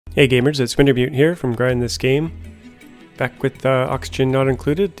Hey gamers, it's Wintermute here from Grind This Game. Back with Oxygen Not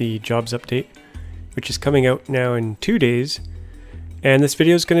Included, the jobs update, which is coming out now in 2 days. And this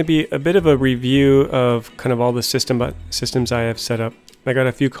video is going to be a bit of a review of kind of all the systems I have set up. I got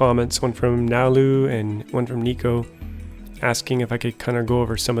a few comments, one from Nalu and one from Nico, asking if I could kind of go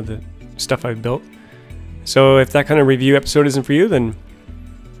over some of the stuff I've built. So if that kind of review episode isn't for you, then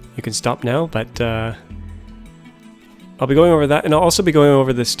you can stop now, but I'll be going over that, and I'll also be going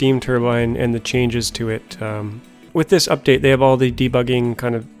over the steam turbine and the changes to it. With this update, they have all the debugging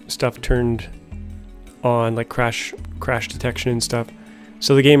kind of stuff turned on, like crash detection and stuff.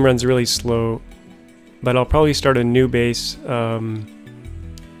 So the game runs really slow, but I'll probably start a new base either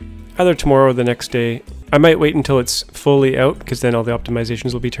tomorrow or the next day. I might wait until it's fully out, because then all the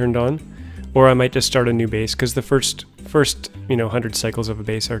optimizations will be turned on, or I might just start a new base, because the first 100 cycles of a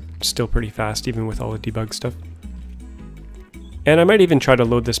base are still pretty fast, even with all the debug stuff. And I might even try to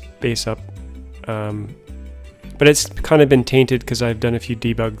load this base up, but it's kind of been tainted because I've done a few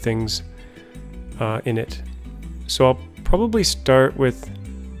debug things in it. So I'll probably start with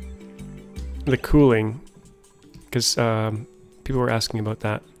the cooling, because people were asking about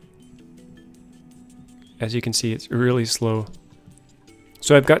that. As you can see, it's really slow.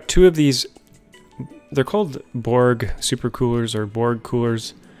 So I've got two of these, they're called Borg supercoolers or Borg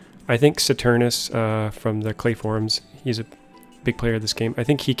coolers. I think Saturnus from the Clay Forums, he's a big player of this game. I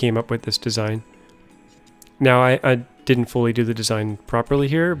think he came up with this design. Now I didn't fully do the design properly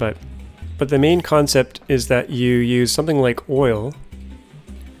here, but the main concept is that you use something like oil,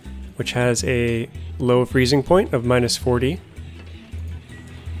 which has a low freezing point of -40,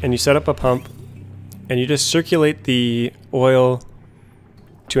 and you set up a pump and you just circulate the oil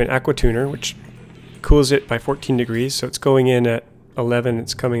to an aqua tuner, which cools it by 14 degrees. So it's going in at 11,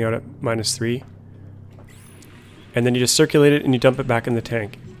 it's coming out at -3. And then you just circulate it and you dump it back in the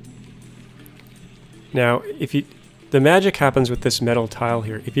tank. Now, the magic happens with this metal tile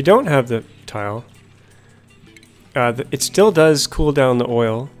here. If you don't have the tile, it still does cool down the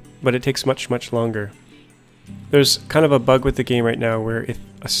oil, but it takes much longer. There's kind of a bug with the game right now where if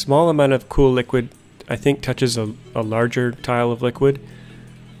a small amount of cool liquid, I think, touches a larger tile of liquid,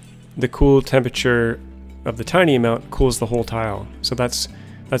 the cool temperature of the tiny amount cools the whole tile. So that's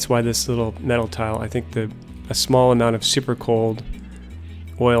why this little metal tile, I think a small amount of super cold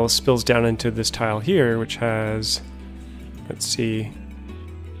oil spills down into this tile here, which has, let's see,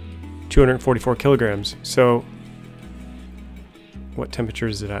 244 kilograms. So what temperature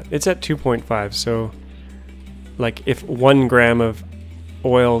is it at? It's at 2.5. So like if 1 gram of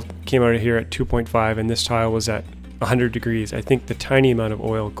oil came out of here at 2.5 and this tile was at 100 degrees, I think the tiny amount of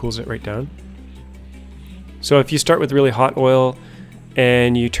oil cools it right down. So if you start with really hot oil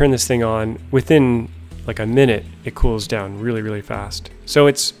and you turn this thing on, within like a minute it cools down really fast. So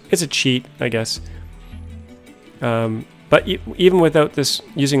it's a cheat, I guess. But even without this,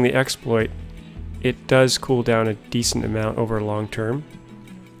 using the exploit, it does cool down a decent amount over long term.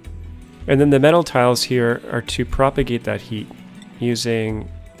 And then the metal tiles here are to propagate that heat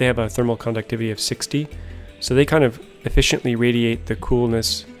they have a thermal conductivity of 60, so they kind of efficiently radiate the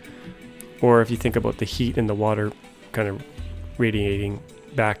coolness, or if you think about the heat in the water kind of radiating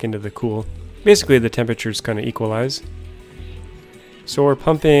back into the cool. Basically the temperatures kind of equalize. So we're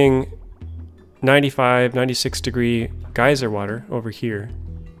pumping 95, 96 degree geyser water over here.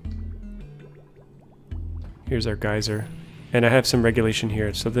 Here's our geyser. And I have some regulation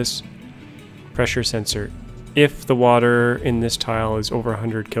here. So this pressure sensor, if the water in this tile is over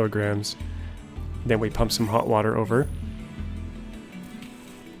 100 kilograms, then we pump some hot water over.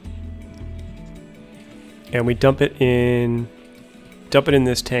 And we dump it in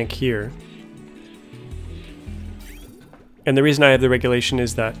this tank here. And the reason I have the regulation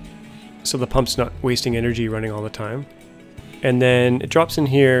is that so the pump's not wasting energy running all the time. And then it drops in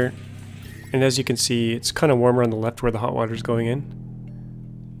here, and as you can see, it's kind of warmer on the left where the hot water is going in,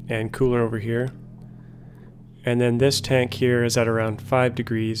 and cooler over here. And then this tank here is at around 5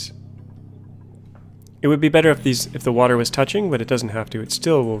 degrees. It would be better if the water was touching, but it doesn't have to. It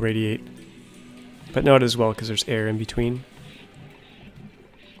still will radiate, but not as well because there's air in between.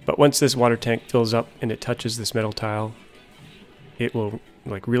 But once this water tank fills up and it touches this metal tile, it will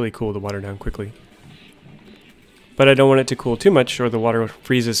like really cool the water down quickly. But I don't want it to cool too much or the water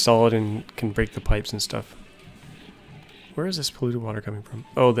freezes solid and can break the pipes and stuff. Where is this polluted water coming from?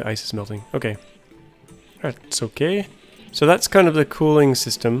 Oh, the ice is melting. Okay. That's okay. So that's kind of the cooling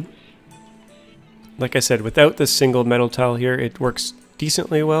system. Like I said, without the single metal tile here, it works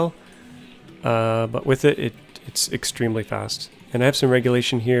decently well. But with it, it's extremely fast. And I have some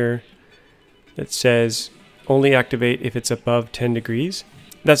regulation here that says only activate if it's above 10 degrees.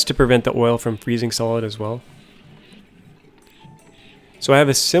 That's to prevent the oil from freezing solid as well. So I have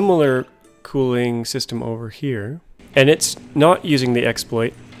a similar cooling system over here, and it's not using the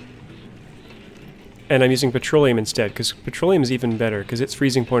exploit, and I'm using petroleum instead, because petroleum is even better, because its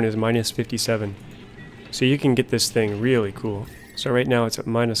freezing point is -57. So you can get this thing really cool. So right now it's at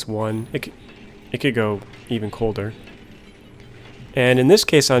 -1. It could go even colder. And in this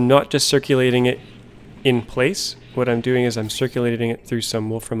case, I'm not just circulating it in place. What I'm doing is I'm circulating it through some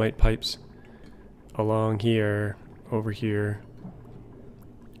wolframite pipes along here, over here,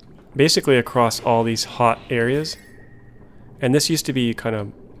 basically across all these hot areas. And this used to be kind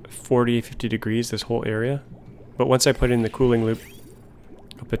of 40, 50 degrees, this whole area. But once I put in the cooling loop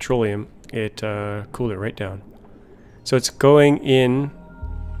of petroleum, it cooled it right down. So it's going in,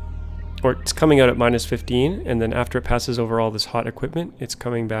 or it's coming out at -15, and then after it passes over all this hot equipment, it's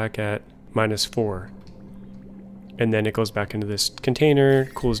coming back at -4. And then it goes back into this container,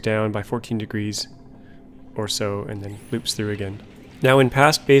 cools down by 14 degrees or so, and then loops through again. Now in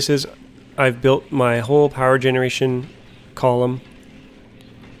past bases, I've built my whole power generation column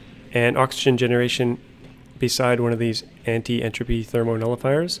and oxygen generation beside one of these anti-entropy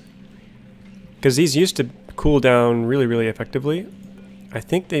thermonullifiers, because these used to cool down really, really effectively. I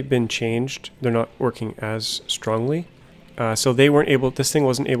think they've been changed. They're not working as strongly. So they weren't able, this thing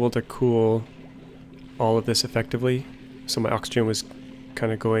wasn't able to cool all of this effectively. So my oxygen was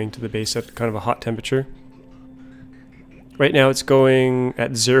kind of going to the base at kind of a hot temperature. Right now it's going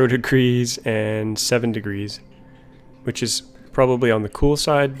at 0 degrees and 7 degrees, which is probably on the cool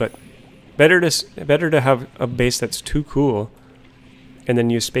side, but better to have a base that's too cool and then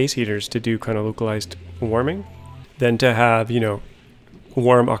use space heaters to do kind of localized warming than to have, you know,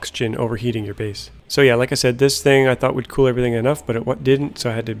 warm oxygen overheating your base. So yeah, like I said, this thing I thought would cool everything enough, but it didn't,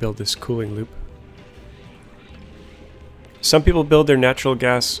 so I had to build this cooling loop. Some people build their natural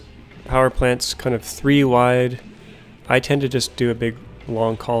gas power plants kind of 3 wide. I tend to just do a big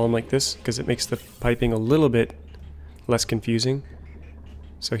long column like this because it makes the piping a little bit less confusing.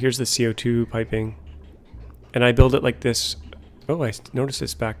 So here's the CO2 piping, and I build it like this. Oh, I noticed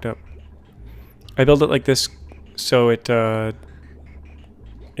it's backed up. I build it like this so it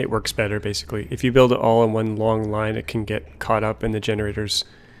works better, basically. If you build it all in one long line, it can get caught up and the generators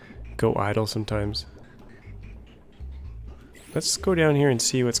go idle sometimes. Let's go down here and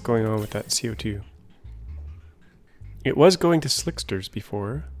see what's going on with that CO2. It was going to slicksters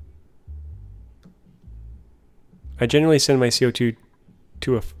before. I generally send my CO2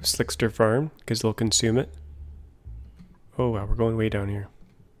 to a slickster farm because they'll consume it. Oh wow, we're going way down here.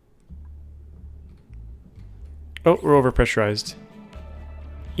 Oh, we're overpressurized.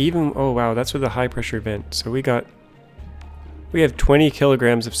 Even, oh wow, that's with a high pressure vent. So we have 20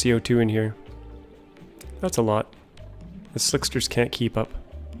 kilograms of CO2 in here. That's a lot. The slicksters can't keep up.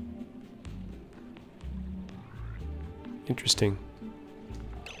 Interesting.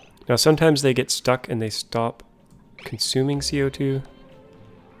 Now sometimes they get stuck and they stop consuming CO2.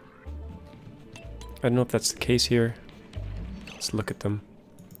 I don't know if that's the case here. Let's look at them.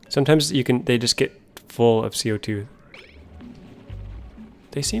 Sometimes they just get full of CO2.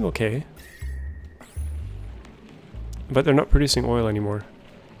 They seem okay, but they're not producing oil anymore.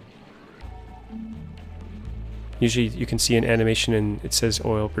 Usually you can see an animation and it says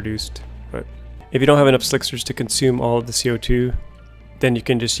oil produced, but if you don't have enough slicksters to consume all of the CO2, then you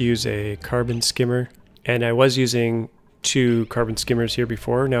can just use a carbon skimmer. And I was using 2 carbon skimmers here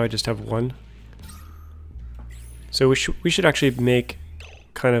before, now I just have 1. So we should actually make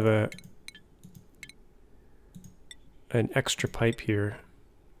kind of an extra pipe here.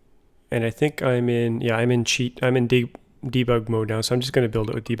 And I think I'm in debug mode now, so I'm just going to build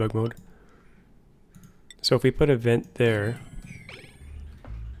it with debug mode. So if we put a vent there,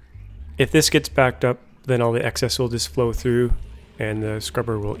 if this gets backed up, then all the excess will just flow through and the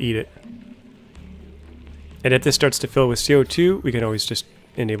scrubber will eat it. And if this starts to fill with CO2, we can always just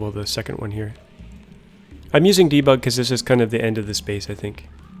enable the second one here. I'm using debug because this is kind of the end of the space, I think.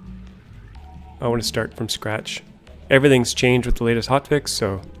 I want to start from scratch. Everything's changed with the latest hotfix,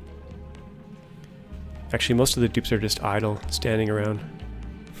 so actually most of the dupes are just idle, standing around.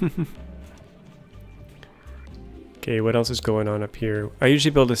 Okay, what else is going on up here? I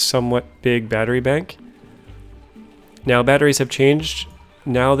usually build a somewhat big battery bank. Now batteries have changed.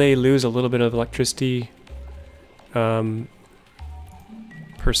 Now they lose a little bit of electricity per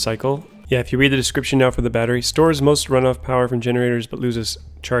cycle. Yeah, if you read the description now for the battery, stores most runoff power from generators but loses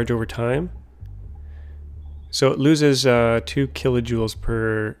charge over time. So it loses 2 kilojoules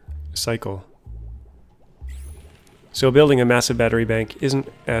per cycle. So building a massive battery bank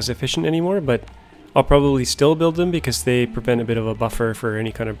isn't as efficient anymore, but I'll probably still build them because they prevent a bit of a buffer for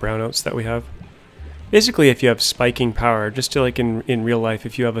any kind of brownouts that we have. Basically, if you have spiking power, just to like in real life,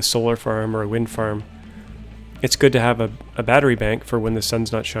 if you have a solar farm or a wind farm, it's good to have a battery bank for when the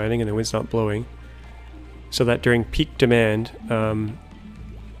sun's not shining and the wind's not blowing, so that during peak demand,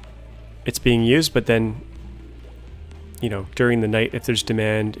 it's being used, but then, you know, during the night, if there's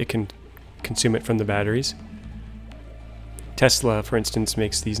demand, it can consume it from the batteries. Tesla, for instance,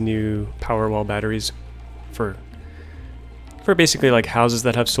 makes these new Powerwall batteries for basically like houses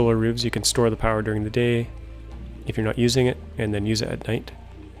that have solar roofs. You can store the power during the day if you're not using it, and then use it at night.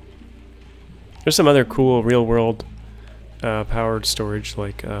 There's some other cool real-world powered storage,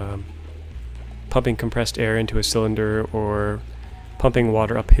 like pumping compressed air into a cylinder, or pumping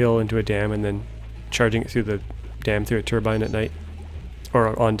water uphill into a dam and then charging it through the dam through a turbine at night,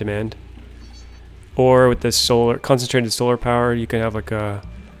 or on demand. Or with this concentrated solar power, you can have like a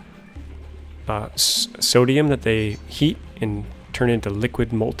sodium that they heat and turn into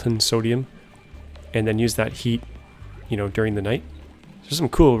liquid molten sodium, and then use that heat, you know, during the night. There's some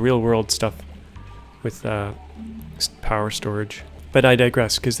cool real-world stuff with power storage. But I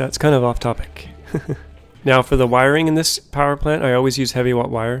digress, because that's kind of off topic. Now for the wiring in this power plant, I always use heavy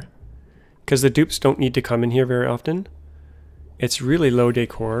watt wire, because the dupes don't need to come in here very often. It's really low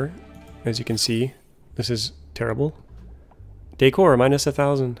decor, as you can see. This is terrible. Decor minus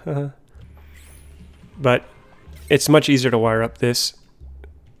 1,000. But it's much easier to wire up this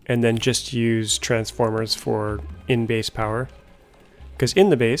and then just use transformers for in-base power. Because in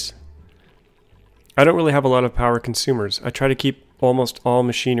the base, I don't really have a lot of power consumers. I try to keep almost all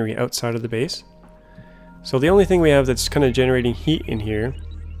machinery outside of the base. So the only thing we have that's kind of generating heat in here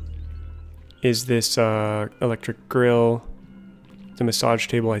is this electric grill. The massage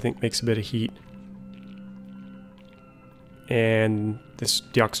table, I think, makes a bit of heat. And this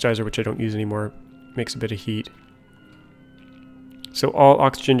deoxidizer, which I don't use anymore, makes a bit of heat. So all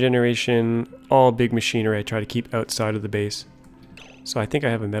oxygen generation, all big machinery, I try to keep outside of the base. So I think I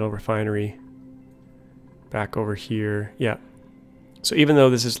have a metal refinery back over here. Yeah. So even though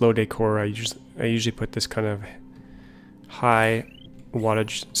this is low decor, I usually put this kind of high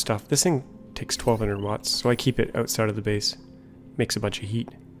wattage stuff. This thing takes 1200 watts, so I keep it outside of the base. Makes a bunch of heat.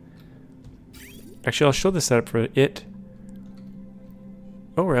 Actually, I'll show the setup for it.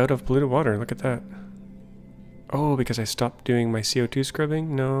 Oh, we're out of polluted water. Look at that. Oh, because I stopped doing my CO2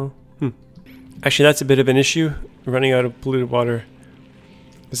 scrubbing? No. Actually, that's a bit of an issue, running out of polluted water.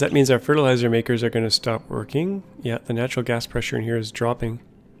 Because that means our fertilizer makers are going to stop working. Yeah, the natural gas pressure in here is dropping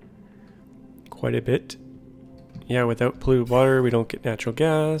quite a bit. Yeah, without polluted water, we don't get natural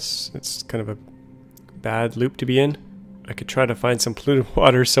gas. It's kind of a bad loop to be in. I could try to find some polluted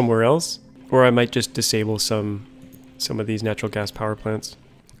water somewhere else, or I might just disable some of these natural gas power plants.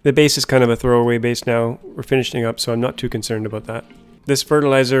 The base is kind of a throwaway base now. We're finishing up, so I'm not too concerned about that. This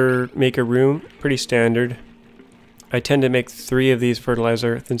fertilizer maker room, pretty standard. I tend to make 3 of these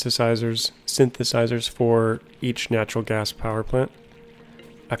fertilizer synthesizers for each natural gas power plant.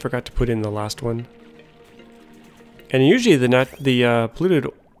 I forgot to put in the last one. And usually the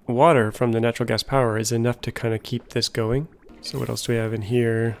polluted water from the natural gas power is enough to kind of keep this going. So what else do we have in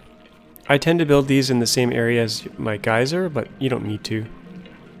here? I tend to build these in the same area as my geyser, but you don't need to.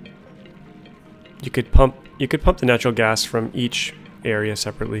 You could pump the natural gas from each area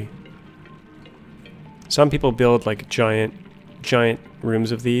separately. Some people build like giant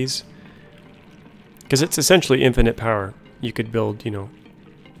rooms of these, because it's essentially infinite power. You could build, you know,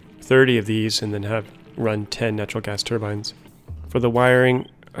 30 of these and then run 10 natural gas turbines. For the wiring,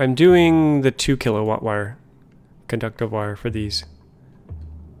 I'm doing the 2 kilowatt wire, conductive wire for these.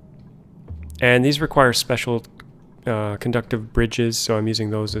 And these require special conductive bridges, so I'm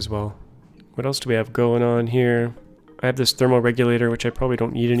using those as well. What else do we have going on here? I have this thermal regulator, which I probably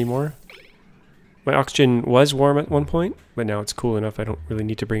don't need anymore. My oxygen was warm at one point, but now it's cool enough I don't really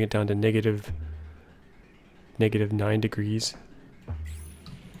need to bring it down to negative 9 degrees.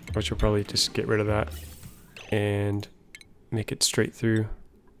 Which will probably just get rid of that and make it straight through.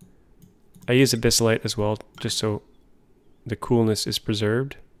 I use abyssallite as well, just so the coolness is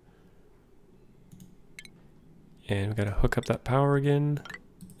preserved. And we gotta hook up that power again.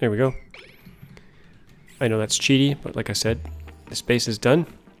 There we go. I know that's cheaty, but like I said, this base is done.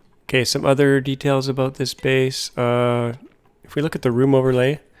 Okay, some other details about this base. If we look at the room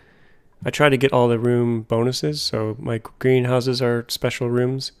overlay, I try to get all the room bonuses. So my greenhouses are special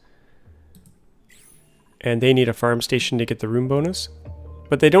rooms, and they need a farm station to get the room bonus,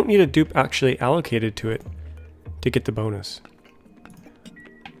 but they don't need a dupe actually allocated to it to get the bonus.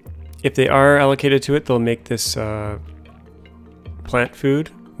 If they are allocated to it, they'll make this plant food,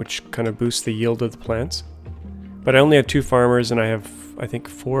 which kind of boosts the yield of the plants. But I only have 2 farmers and I have, I think,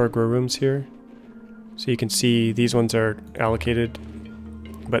 4 grow rooms here. So you can see these ones are allocated,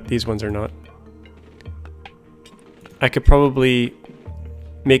 but these ones are not. I could probably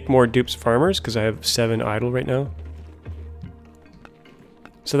make more dupes farmers because I have 7 idle right now.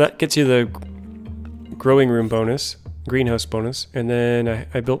 So that gets you the growing room bonus, greenhouse bonus, and then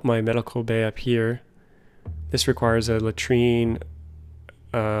I built my medical bay up here. This requires a latrine,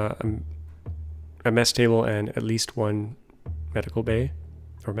 a mess table, and at least 1 medical bay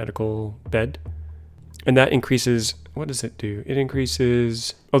or medical bed. And that increases, what does it do? It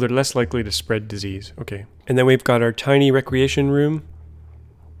increases, oh, they're less likely to spread disease. Okay. And then we've got our tiny recreation room.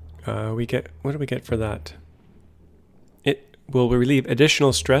 We get, what do we get for that? It will relieve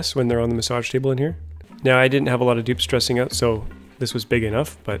additional stress when they're on the massage table in here. Now, I didn't have a lot of dupes stressing out, so this was big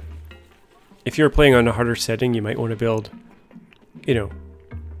enough, but if you're playing on a harder setting, you might want to build, you know,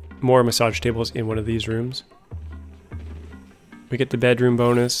 more massage tables in one of these rooms. We get the bedroom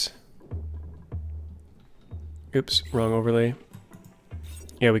bonus. Oops, wrong overlay.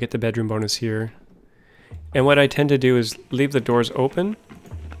 Yeah, we get the bedroom bonus here. And what I tend to do is leave the doors open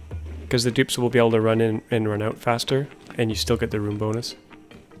because the dupes will be able to run in and run out faster, and you still get the room bonus.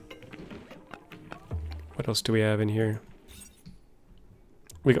 What else do we have in here?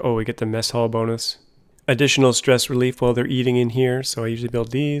 We get the mess hall bonus. Additional stress relief while they're eating in here, so I usually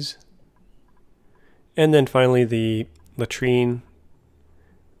build these. And then finally the latrine.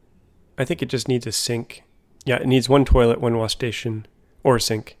 I think it just needs a sink. Yeah, it needs 1 toilet, 1 wash station, or a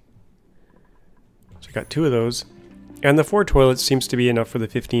sink. So I got 2 of those. And the 4 toilets seems to be enough for the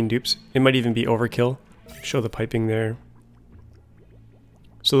 15 dupes. It might even be overkill. Show the piping there.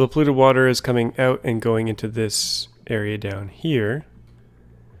 So the polluted water is coming out and going into this area down here.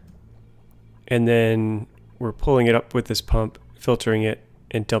 And then we're pulling it up with this pump, filtering it,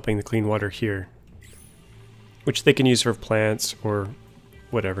 and dumping the clean water here, which they can use for plants or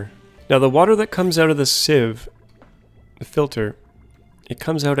whatever. Now the water that comes out of the sieve, the filter, it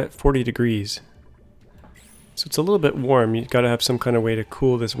comes out at 40 degrees. So it's a little bit warm. You've got to have some kind of way to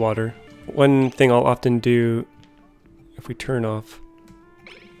cool this water. One thing I'll often do, if we turn off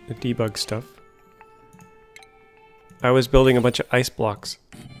the debug stuff, I was building a bunch of ice blocks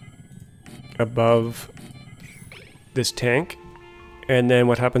above this tank, and then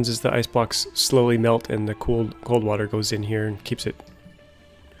what happens is the ice blocks slowly melt and the cold water goes in here and keeps it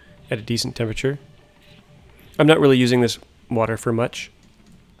at a decent temperature. I'm not really using this water for much,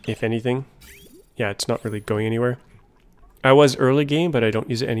 if anything. Yeah, it's not really going anywhere. I was early game, but I don't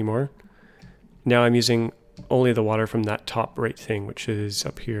use it anymore. Now I'm using only the water from that top right thing, which is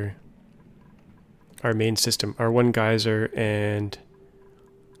up here. Our main system, our 1 geyser and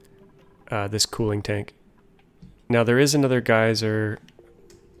this cooling tank. Now there is another geyser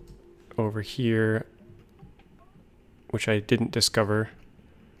over here, which I didn't discover.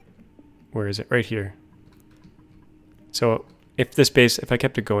 Where is it? Right here. So if I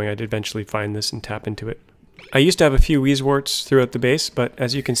kept it going, I'd eventually find this and tap into it. I used to have a few wheezeworts throughout the base, but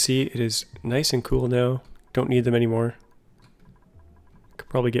as you can see, it is nice and cool now. Don't need them anymore. Could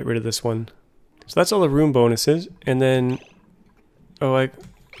probably get rid of this one. So that's all the room bonuses, and then, I'll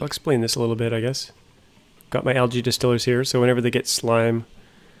explain this a little bit, I guess. Got my algae distillers here, so whenever they get slime,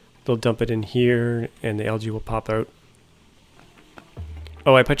 they'll dump it in here, and the algae will pop out.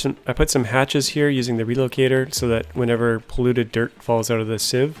 Oh, I put some hatches here using the relocator so that whenever polluted dirt falls out of the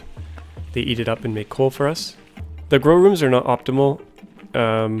sieve, they eat it up and make coal for us. The grow rooms are not optimal.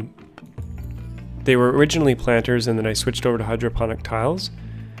 They were originally planters, and then I switched over to hydroponic tiles.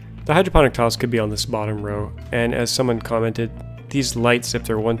 The hydroponic tiles could be on this bottom row, and as someone commented, these lights, if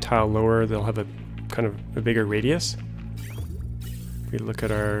they're 1 tile lower, they'll have a kind of a bigger radius. If we look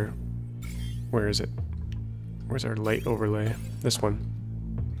at our, where is it? Where's our light overlay? This one.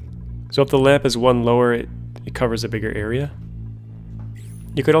 So if the lamp is 1 lower, it covers a bigger area.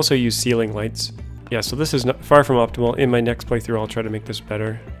 You could also use ceiling lights. Yeah, so this is not far from optimal. In my next playthrough, I'll try to make this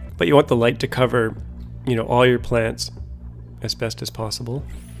better. But you want the light to cover, you know, all your plants as best as possible.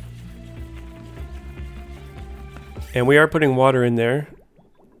 And we are putting water in there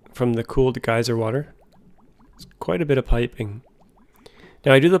from the cooled geyser water. It's quite a bit of piping.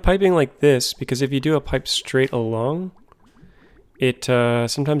 Now I do the piping like this because if you do a pipe straight along, it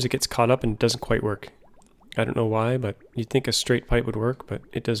sometimes it gets caught up and doesn't quite work. I don't know why, but you'd think a straight pipe would work, but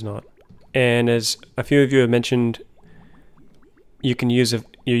it does not. And as a few of you have mentioned, you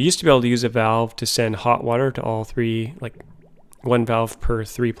used to be able to use a valve to send hot water to all 3, like 1 valve per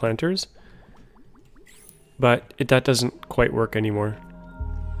 3 planters. But that doesn't quite work anymore.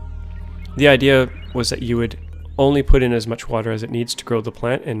 The idea was that you would only put in as much water as it needs to grow the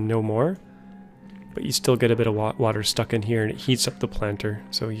plant and no more. But you still get a bit of water stuck in here and it heats up the planter,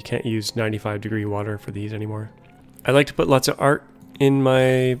 so you can't use 95-degree water for these anymore. I like to put lots of art in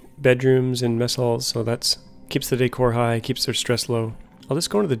my bedrooms and mess halls, so that keeps the decor high, keeps their stress low. I'll just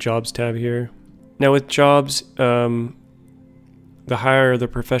go into the jobs tab here. Now with jobs, the higher the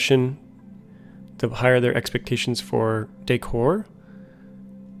profession, the higher their expectations for decor.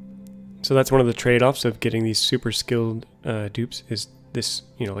 So that's one of the trade-offs of getting these super skilled dupes is this,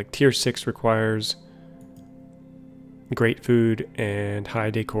 you know, like tier 6 requires great food and high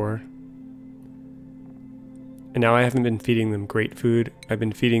decor. And now I haven't been feeding them great food. I've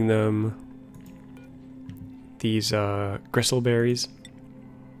been feeding them these gristleberries,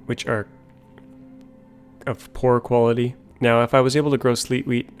 which are of poor quality. Now, if I was able to grow sleet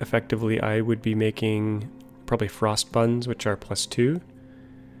wheat effectively, I would be making probably frost buns, which are +2.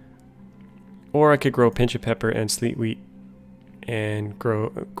 Or I could grow pinch of pepper and sleet wheat and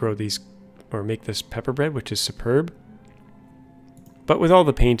grow these, or make this pepper bread, which is superb. But with all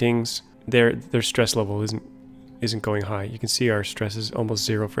the paintings, their stress level isn't going high. You can see our stress is almost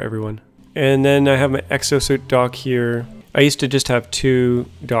 0 for everyone. And then I have my exosuit dock here. I used to just have 2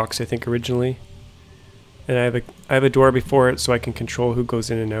 docks, I think, originally. And I have a door before it so I can control who goes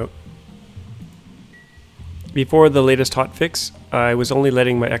in and out. Before the latest hotfix, I was only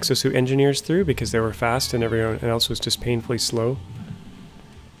letting my exosuit engineers through because they were fast and everyone else was just painfully slow.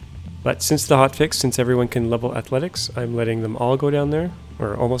 But since the hotfix, since everyone can level athletics, I'm letting them all go down there,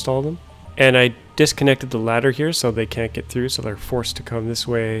 or almost all of them. And I disconnected the ladder here so they can't get through, so they're forced to come this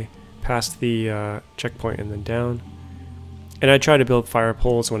way, past the checkpoint and then down. And I try to build fire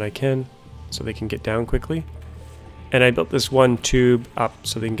poles when I can, so they can get down quickly. And I built this one tube up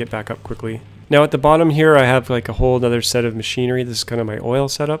so they can get back up quickly. Now at the bottom here I have like a whole other set of machinery. This is kind of my oil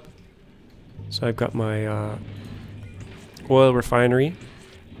setup. So I've got my oil refinery.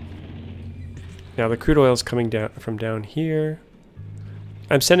 Now the crude oil is coming down from down here.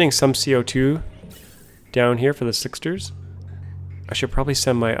 I'm sending some CO2 down here for the slicksters. I should probably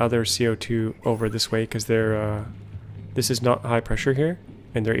send my other CO2 over this way because they're this is not high pressure here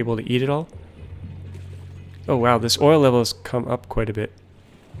and they're able to eat it all. Oh wow, this oil level has come up quite a bit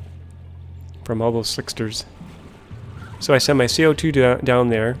from all those slicksters. So I send my CO2 down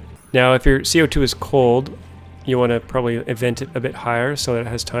there. Now if your CO2 is cold, you want to probably vent it a bit higher so that it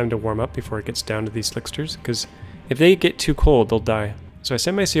has time to warm up before it gets down to these slicksters, because if they get too cold, they'll die. So I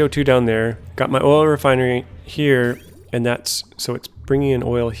sent my CO2 down there, got my oil refinery here, and so it's bringing in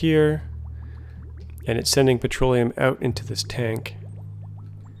oil here, and it's sending petroleum out into this tank.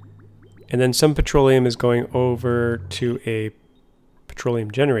 And then some petroleum is going over to a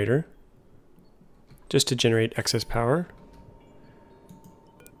petroleum generator, just to generate excess power,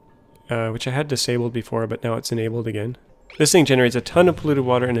 which I had disabled before, but now it's enabled again. This thing generates a ton of polluted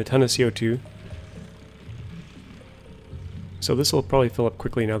water and a ton of CO2. So this will probably fill up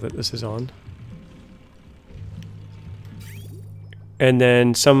quickly now that this is on. And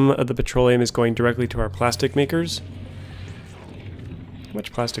then some of the petroleum is going directly to our plastic makers. How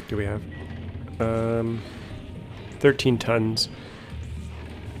much plastic do we have? 13 tons.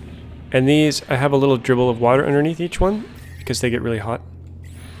 And these, I have a little dribble of water underneath each one because they get really hot.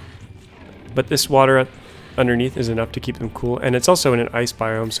 But this water underneath is enough to keep them cool. And it's also in an ice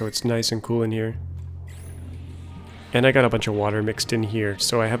biome, so it's nice and cool in here. And I got a bunch of water mixed in here.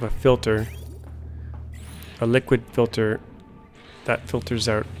 So I have a filter, a liquid filter that filters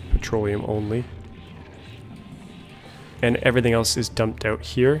out petroleum only. And everything else is dumped out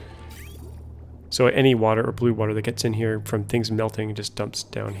here. So any water or blue water that gets in here from things melting just dumps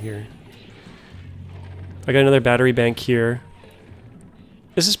down here. I got another battery bank here.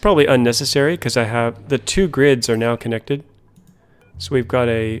 This is probably unnecessary because I have the 2 grids are now connected. So we've got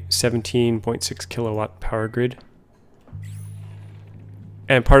a 17.6 kilowatt power grid.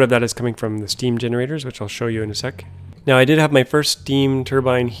 And part of that is coming from the steam generators, which I'll show you in a sec. Now I did have my first steam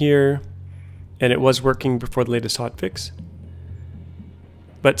turbine here, and it was working before the latest hotfix.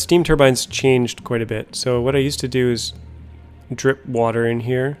 But steam turbines changed quite a bit. So what I used to do is drip water in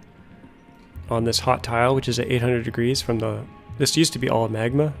here on this hot tile, which is at 800 degrees from the... This used to be all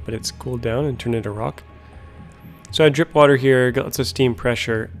magma, but it's cooled down and turned into rock. So I drip water here, got lots of steam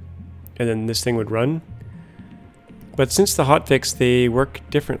pressure, and then this thing would run. But since the hotfix, they work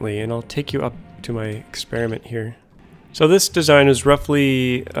differently, and I'll take you up to my experiment here. So this design is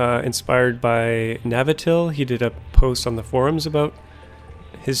roughly inspired by Navatil. He did a post on the forums about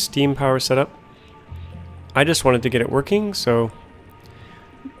his steam power setup. I just wanted to get it working, so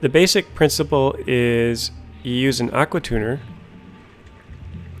the basic principle is you use an aqua tuner.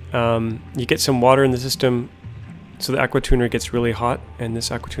 You get some water in the system So the aqua tuner gets really hot, and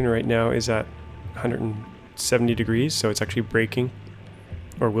this aqua tuner right now is at 170 degrees, so it's actually breaking,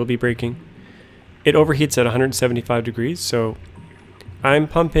 or will be breaking. It overheats at 175 degrees, so I'm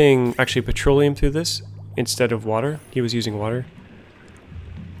pumping actually petroleum through this instead of water. He was using water.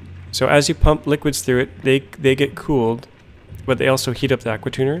 So as you pump liquids through it, they get cooled, but they also heat up the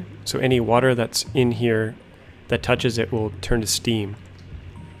aqua tuner. So any water that's in here that touches it will turn to steam.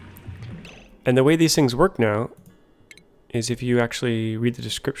 And the way these things work now is if you actually read the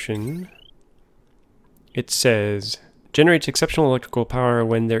description, it says, generates exceptional electrical power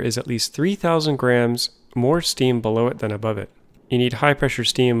when there is at least 3,000 grams more steam below it than above it. You need high pressure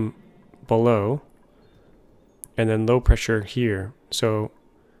steam below and then low pressure here. So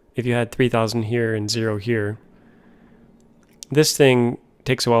if you had 3,000 here and 0 here, this thing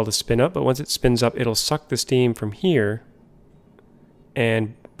takes a while to spin up, but once it spins up, it'll suck the steam from here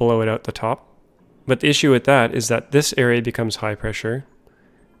and blow it out the top. But the issue with that is that this area becomes high pressure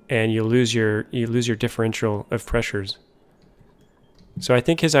and you lose your differential of pressures. So I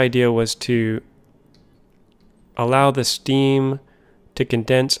think his idea was to allow the steam to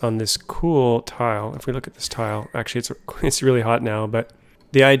condense on this cool tile. If we look at this tile, actually it's really hot now, but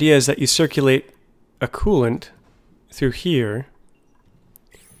the idea is that you circulate a coolant through here.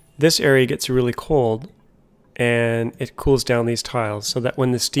 This area gets really cold and it cools down these tiles so that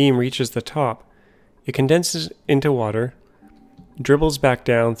when the steam reaches the top, it condenses into water, dribbles back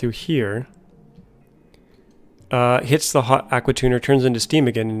down through here, hits the hot aqua tuner, turns into steam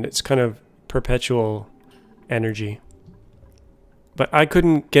again, and it's kind of perpetual energy. But I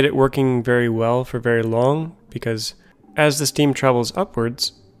couldn't get it working very well for very long because as the steam travels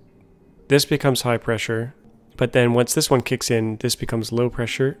upwards, this becomes high pressure, but then once this one kicks in, this becomes low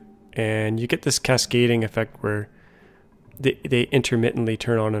pressure, and you get this cascading effect where they intermittently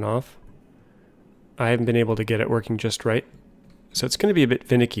turn on and off. I haven't been able to get it working just right, so it's going to be a bit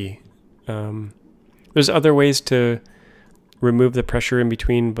finicky. There's other ways to remove the pressure in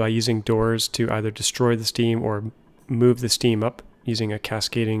between by using doors to either destroy the steam or move the steam up using a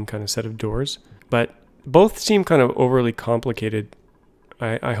cascading kind of set of doors, but both seem kind of overly complicated.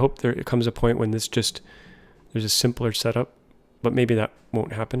 I hope there comes a point when there's a simpler setup, but maybe that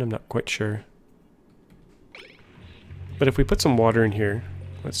won't happen. I'm not quite sure. But if we put some water in here,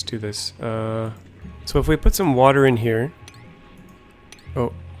 let's do this. So if we put some water in here,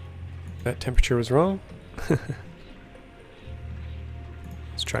 oh, that temperature was wrong. Let's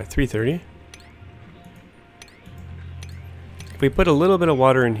try 330. If we put a little bit of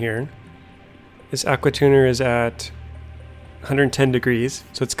water in here, this aqua tuner is at 110 degrees,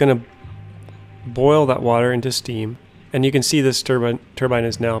 so it's going to boil that water into steam. And you can see this turbine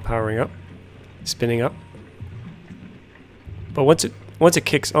is now powering up, spinning up. But once it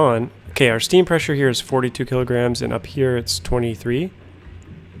kicks on, okay, our steam pressure here is 42 kilograms, and up here it's 23.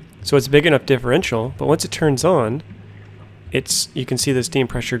 So it's big enough differential, but once it turns on, you can see the steam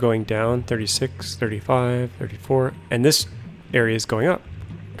pressure going down, 36, 35, 34, and this area is going up,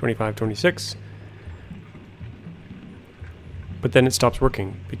 25, 26. But then it stops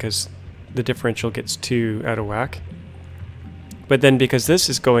working because the differential gets too out of whack. But then because this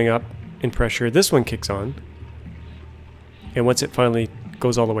is going up in pressure, this one kicks on. And once it finally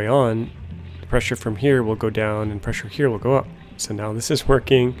goes all the way on, the pressure from here will go down and pressure here will go up. So now this is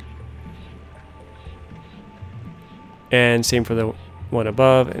working. And same for the one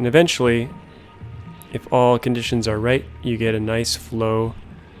above. And eventually, if all conditions are right, you get a nice flow.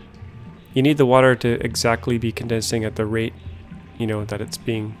 You need the water to exactly be condensing at the rate, you know, that it's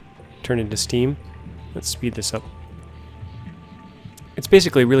being turned into steam. Let's speed this up. It's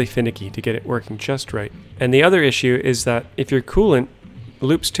basically really finicky to get it working just right. And the other issue is that if your coolant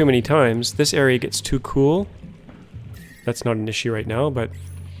loops too many times, this area gets too cool. That's not an issue right now, but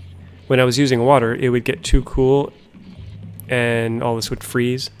when I was using water, it would get too cool and all this would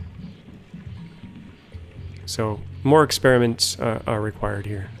freeze. So more experiments are required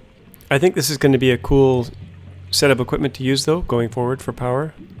here. I think this is going to be a cool set of equipment to use though, going forward for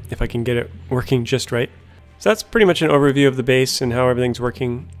power, if I can get it working just right. So that's pretty much an overview of the base and how everything's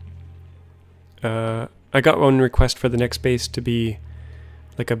working. I got one request for the next base to be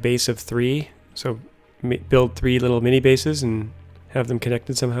like a base of 3. So build 3 little mini bases and have them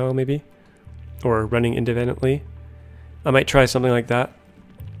connected somehow maybe. Or running independently. I might try something like that.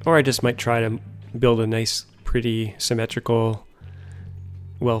 Or I just might try to build a nice, pretty, symmetrical,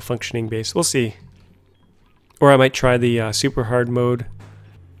 well-functioning base. We'll see. Or I might try the super hard mode.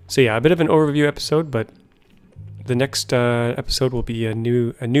 So yeah, a bit of an overview episode, but the next episode will be a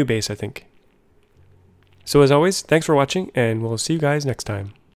new base, I think. So as always, thanks for watching, and we'll see you guys next time.